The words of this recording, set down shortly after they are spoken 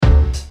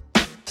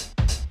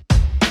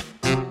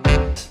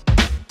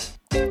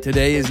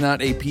Today is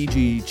not a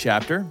PG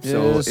chapter,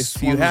 so This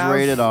if you one's have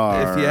rated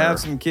R. if you have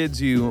some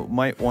kids, you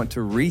might want to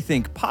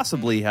rethink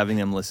possibly having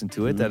them listen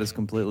to it. That is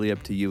completely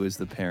up to you as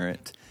the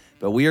parent.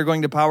 But we are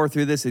going to power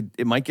through this.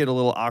 It might get a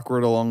little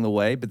awkward along the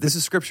way, but this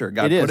is Scripture.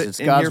 God put it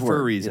It's in God's here word. for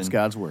a reason. It's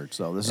God's word.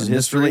 So this is And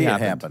history. really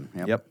It happened.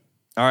 Yep.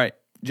 All right.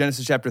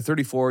 Genesis chapter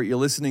 34. You're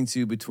listening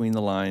to Between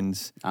the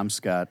Lines. I'm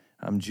Scott.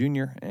 I'm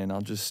Junior, and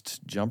I'll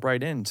just jump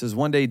right in. It says,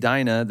 one day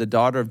Dinah, the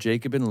daughter of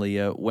Jacob and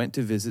Leah, went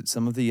to visit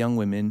some of the young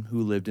women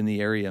who lived in the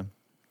area.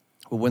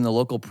 But when the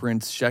local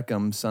prince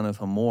Shechem, son of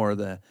Hamor,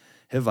 the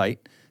Hivite,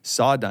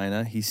 saw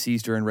Dinah, he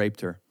seized her and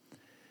raped her.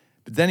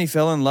 But then he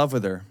fell in love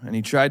with her, and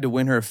he tried to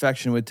win her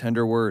affection with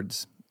tender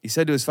words. He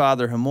said to his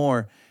father,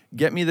 Hamor,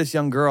 get me this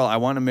young girl. I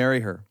want to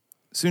marry her.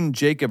 Soon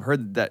Jacob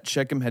heard that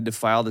Shechem had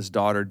defiled his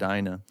daughter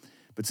Dinah.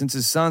 But since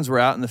his sons were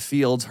out in the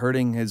fields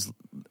herding his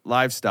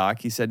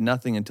livestock, he said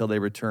nothing until they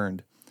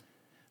returned.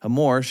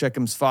 Hamor,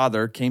 Shechem's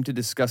father, came to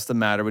discuss the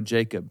matter with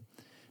Jacob.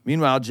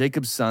 Meanwhile,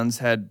 Jacob's sons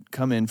had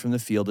come in from the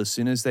field as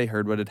soon as they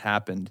heard what had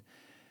happened.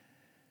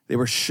 They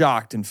were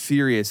shocked and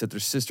furious that their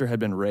sister had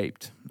been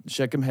raped.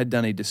 Shechem had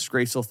done a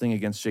disgraceful thing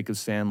against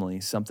Jacob's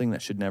family, something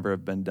that should never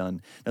have been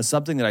done. Now,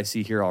 something that I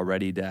see here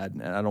already, Dad,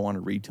 and I don't want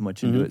to read too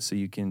much into it, so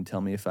you can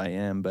tell me if I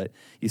am, but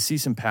you see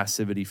some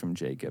passivity from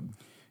Jacob.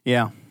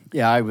 Yeah,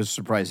 I was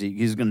surprised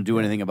he's going to do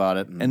anything about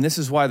it. And this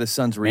is why the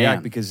sons react,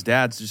 Man. because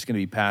Dad's just going to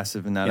be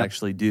passive and not Yep.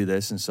 actually do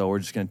this, and so we're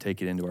just going to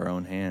take it into our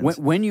own hands.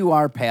 When you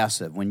are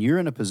passive, when you're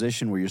in a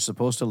position where you're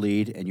supposed to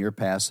lead and you're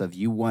passive,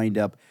 you wind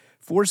up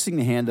forcing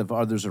the hand of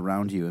others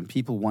around you, and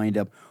people wind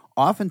up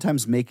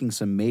oftentimes making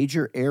some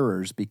major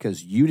errors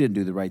because you didn't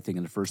do the right thing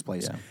in the first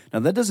place. Yeah. Now,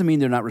 that doesn't mean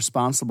they're not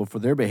responsible for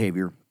their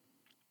behavior,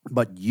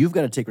 but you've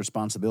got to take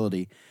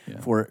responsibility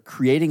for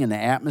creating an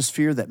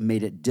atmosphere that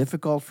made it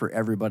difficult for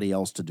everybody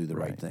else to do the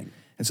right thing.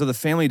 And so the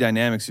family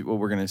dynamics, what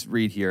we're going to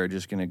read here, are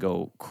just going to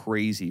go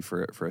crazy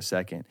for a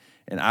second.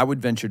 And I would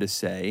venture to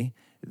say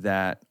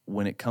that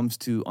when it comes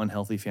to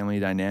unhealthy family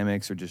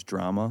dynamics or just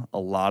drama, a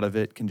lot of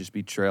it can just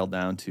be trailed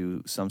down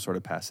to some sort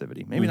of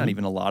passivity. Maybe not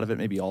even a lot of it,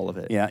 maybe all of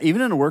it. Yeah,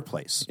 even in a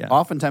workplace. Yeah.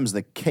 Oftentimes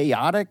the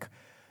chaotic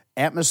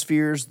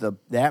atmospheres,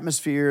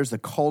 the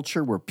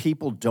culture where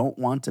people don't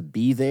want to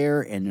be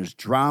there and there's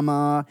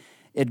drama,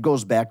 it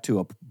goes back to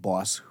a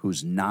boss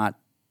who's not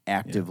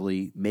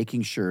actively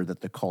making sure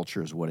that the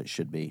culture is what it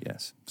should be.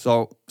 Yes.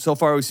 So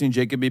far we've seen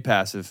Jacob be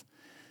passive.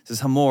 It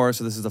says Hamor,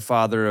 so this is the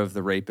father of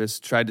the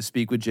rapist, tried to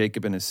speak with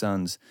Jacob and his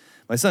sons.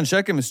 My son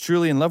Shechem is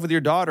truly in love with your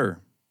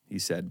daughter, he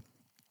said.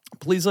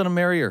 Please let him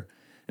marry her.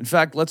 In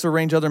fact, let's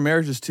arrange other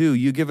marriages too.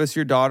 You give us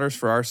your daughters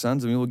for our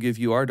sons, and we will give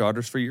you our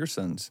daughters for your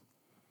sons.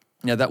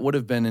 Now, that would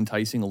have been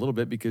enticing a little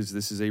bit because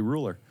this is a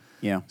ruler.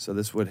 Yeah. So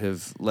this would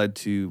have led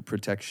to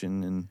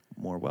protection and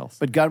more wealth.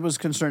 But God was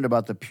concerned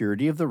about the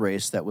purity of the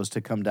race that was to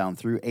come down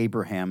through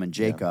Abraham and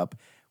Jacob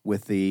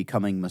with the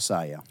coming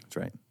Messiah. That's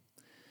right.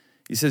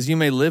 He says, you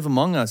may live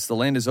among us. The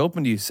land is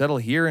open to you. Settle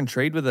here and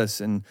trade with us,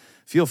 and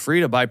feel free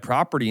to buy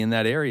property in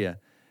that area.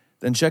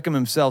 Then Shechem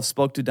himself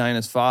spoke to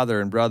Dinah's father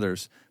and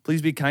brothers.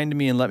 Please be kind to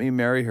me and let me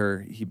marry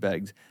her, he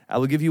begged. I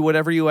will give you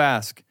whatever you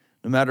ask.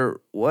 No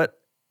matter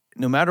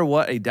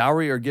what a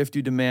dowry or gift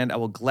you demand, I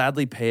will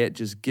gladly pay it.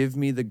 Just give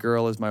me the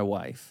girl as my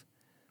wife.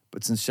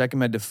 But since Shechem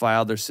had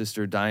defiled their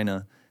sister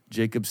Dinah,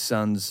 Jacob's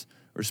sons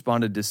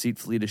responded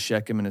deceitfully to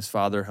Shechem and his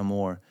father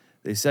Hamor.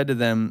 They said to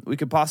them, we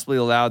could possibly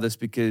allow this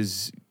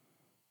because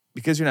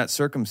you're not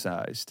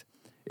circumcised.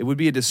 It would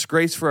be a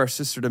disgrace for our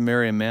sister to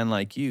marry a man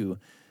like you.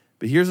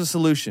 But here's a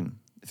solution.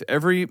 If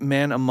every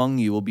man among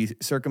you will be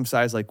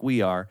circumcised like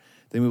we are,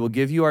 then we will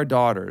give you our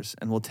daughters,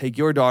 and we'll take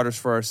your daughters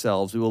for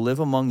ourselves. We will live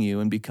among you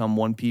and become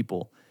one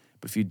people.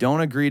 But if you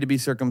don't agree to be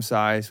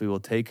circumcised, we will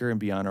take her and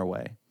be on our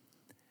way.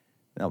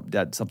 Now,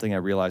 that's something I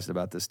realized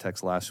about this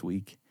text last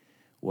week,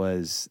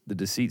 was the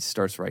deceit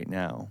starts right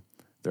now.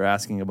 They're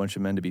asking a bunch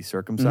of men to be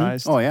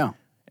circumcised. Oh, yeah.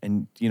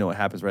 And you know what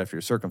happens right after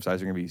you're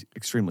circumcised, you're going to be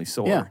extremely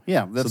sore.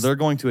 Yeah. So they're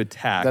going to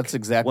attack that's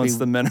exactly once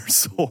the men are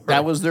sore.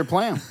 That was their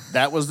plan.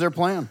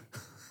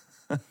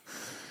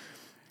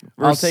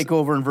 I'll take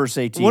over in verse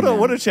 18.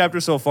 What a chapter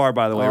so far,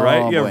 by the way,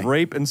 right? You have boy.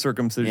 rape and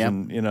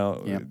circumcision,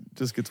 Yep. it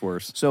just gets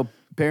worse. So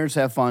parents,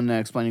 have fun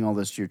explaining all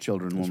this to your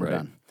children when we're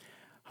right.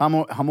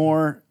 done.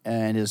 Hamor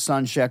and his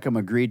son Shechem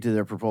agreed to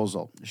their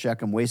proposal.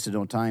 Shechem wasted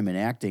no time in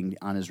acting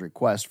on his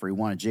request, for he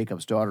wanted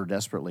Jacob's daughter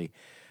desperately.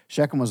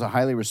 Shechem was a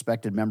highly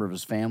respected member of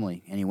his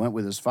family, and he went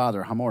with his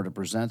father Hamor to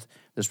present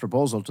this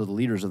proposal to the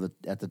leaders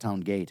at the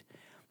town gate.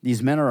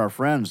 These men are our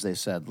friends, they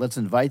said. Let's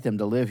invite them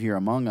to live here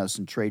among us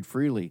and trade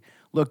freely.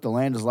 Look, the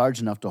land is large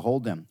enough to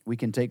hold them. We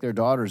can take their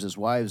daughters as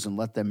wives and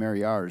let them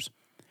marry ours.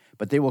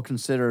 But they will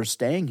consider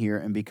staying here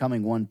and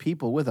becoming one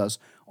people with us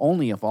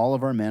only if all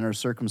of our men are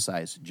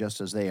circumcised,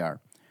 just as they are.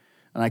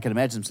 And I can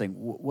imagine them saying,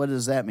 what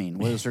does that mean?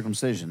 What is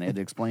circumcision? They had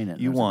to explain it.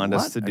 You want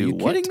us to do Are you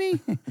what?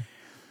 kidding me?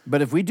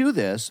 But if we do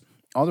this,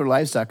 all their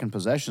livestock and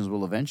possessions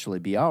will eventually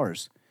be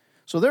ours.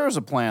 So there is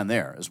a plan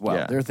there as well.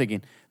 Yeah. They're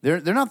thinking they're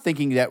not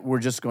thinking that we're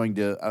just going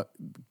to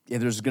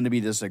there's going to be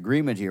this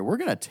agreement here. We're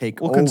going to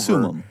take over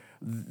consume them.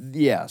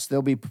 Yes,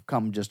 they'll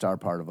become just our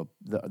part of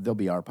they'll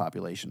be our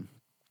population.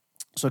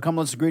 So come,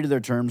 let's agree to their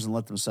terms and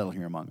let them settle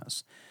here among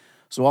us.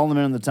 So all the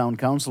men in the town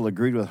council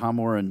agreed with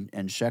Hamor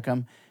and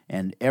Shechem,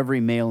 and every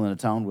male in the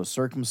town was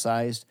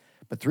circumcised.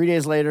 But 3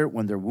 days later,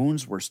 when their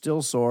wounds were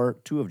still sore,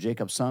 2 of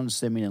Jacob's sons,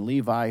 Simeon and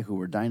Levi, who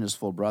were Dinah's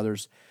full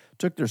brothers,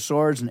 took their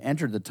swords and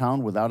entered the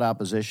town without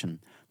opposition.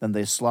 Then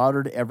they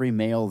slaughtered every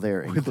male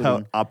there,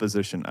 Without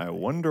opposition. I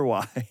wonder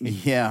why.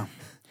 Yeah.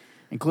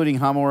 Including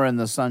Hamor and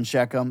the son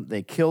Shechem.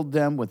 They killed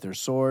them with their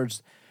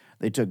swords.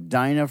 They took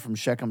Dinah from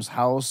Shechem's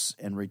house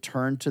and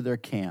returned to their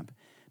camp.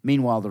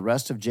 Meanwhile, the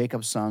rest of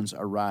Jacob's sons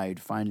arrived,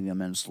 finding the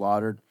men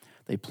slaughtered.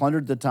 They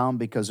plundered the town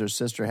because their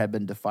sister had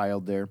been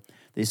defiled there.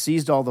 They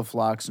seized all the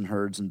flocks and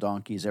herds and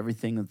donkeys,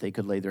 everything that they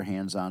could lay their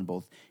hands on,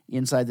 both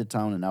inside the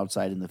town and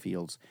outside in the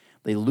fields.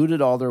 They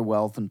looted all their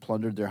wealth and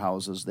plundered their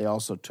houses. They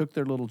also took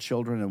their little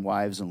children and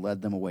wives and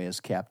led them away as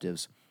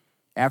captives.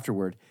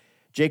 Afterward,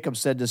 Jacob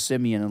said to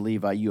Simeon and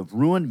Levi, "You have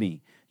ruined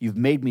me. You've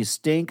made me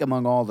stink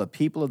among all the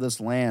people of this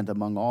land,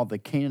 among all the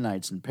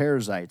Canaanites and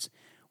Perizzites.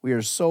 We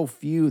are so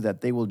few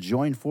that they will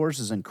join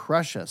forces and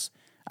crush us.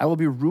 I will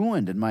be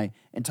ruined, and my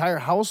entire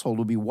household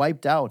will be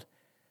wiped out."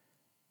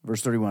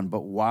 Verse 31,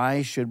 "But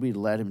why should we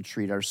let him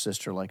treat our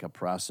sister like a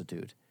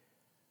prostitute?"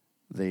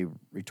 They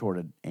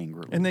retorted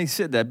angrily. And they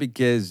said that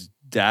because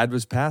Dad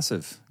was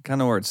passive.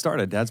 Kind of where it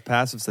started. Dad's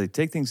passive, so they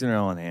take things in their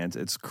own hands.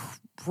 It's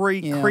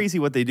crazy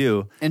what they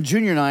do. And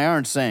Junior and I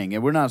aren't saying,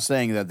 and we're not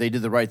saying that they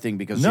did the right thing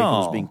because Jacob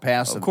was being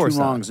passive. Of course Two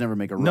not. wrongs never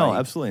make a right. No,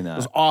 absolutely not. It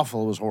was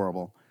awful. It was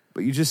horrible.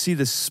 But you just see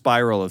this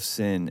spiral of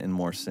sin and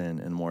more sin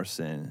and more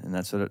sin, and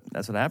that's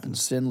what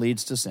happens. Sin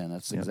leads to sin.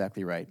 That's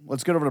exactly right.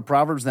 Let's get over to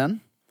Proverbs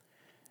then.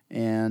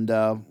 And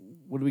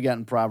what do we got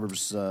in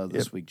Proverbs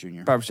this week,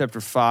 Junior? Proverbs chapter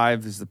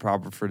 5 is the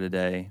proverb for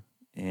today,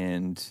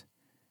 and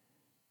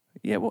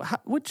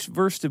which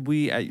verse did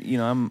we?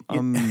 I'm.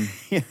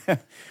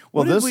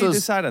 Well, did we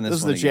decide on this? This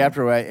is one the again?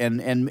 chapter,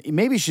 and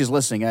maybe she's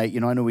listening. I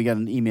know we got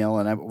an email,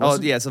 and I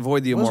it's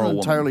avoid the immoral wasn't woman.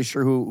 entirely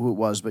sure who it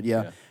was, but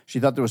she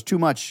thought there was too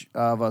much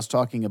of us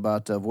talking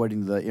about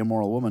avoiding the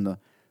immoral woman. The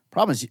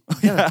problem is, you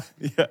got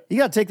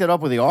to take that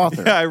up with the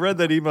author. Yeah, I read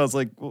that email. It's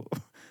like, well,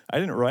 I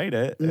didn't write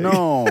it.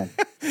 No,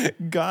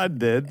 God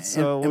did.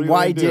 So and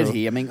why did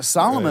he? I mean,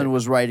 Solomon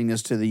was writing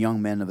this to the young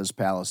men of his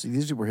palace.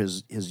 These were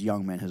his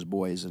young men, his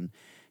boys, and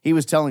he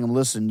was telling them,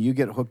 "Listen, you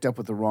get hooked up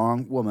with the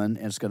wrong woman,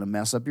 and it's going to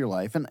mess up your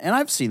life." And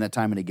I've seen that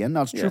time and again.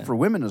 Now it's true for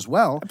women as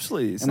well.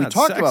 Absolutely, and we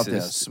talked about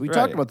this. We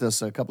talked about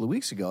this a couple of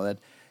weeks ago. That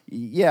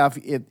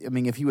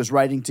if he was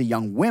writing to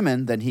young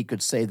women, then he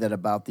could say that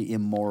about the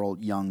immoral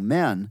young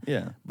men.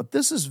 Yeah, but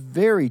this is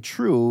very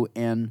true,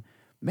 and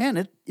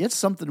man, it's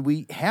something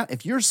we have.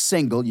 If you're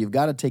single, you've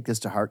got to take this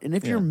to heart, and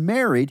if you're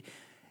married,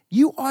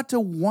 you ought to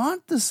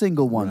want the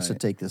single ones to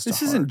take this to heart.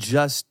 This isn't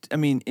just,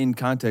 in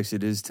context,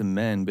 it is to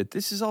men, but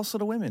this is also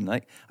to women.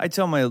 Like I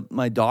tell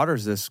my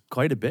daughters this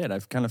quite a bit. I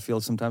kind of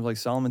feel sometimes like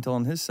Solomon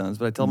telling his sons,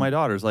 but I tell my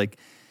daughters, like,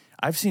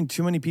 I've seen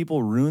too many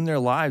people ruin their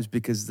lives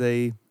because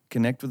they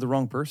connect with the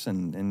wrong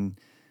person. And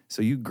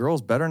so you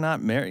girls better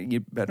not marry.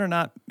 You better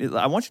not.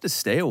 I want you to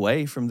stay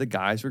away from the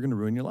guys who are going to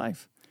ruin your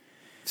life.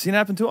 I've seen it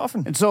happen too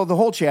often. And so the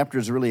whole chapter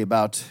is really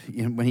about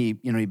when he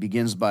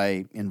begins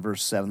by, in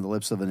verse 7, the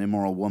lips of an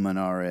immoral woman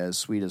are as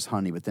sweet as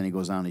honey, but then he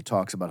goes on and he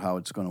talks about how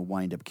it's going to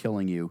wind up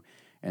killing you.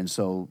 And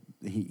so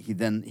he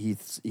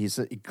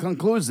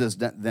concludes this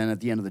then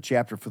at the end of the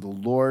chapter, "For the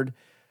Lord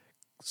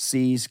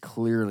sees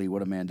clearly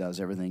what a man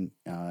does,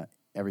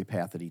 every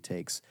path that he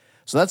takes."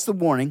 So that's the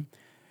warning.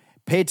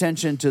 Pay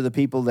attention to the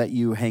people that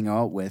you hang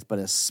out with, but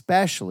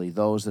especially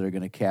those that are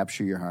going to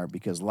capture your heart,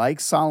 because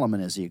like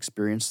Solomon, as he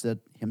experienced it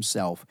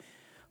himself,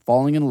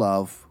 falling in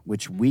love,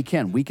 which we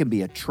can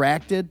be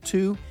attracted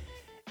to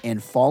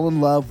and fall in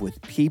love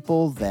with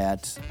people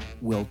that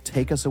will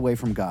take us away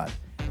from God.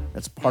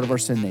 That's part of our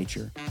sin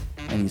nature.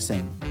 And he's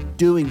saying,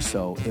 doing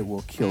so, it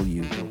will kill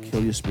you. It will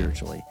kill you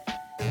spiritually.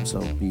 And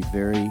so be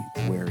very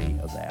wary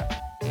of that.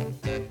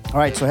 All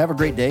right, so have a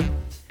great day.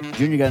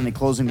 Junior, got any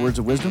closing words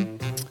of wisdom?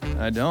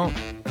 I don't.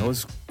 That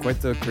was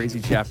quite the crazy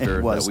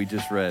chapter that we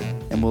just read.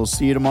 And we'll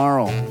see you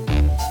tomorrow.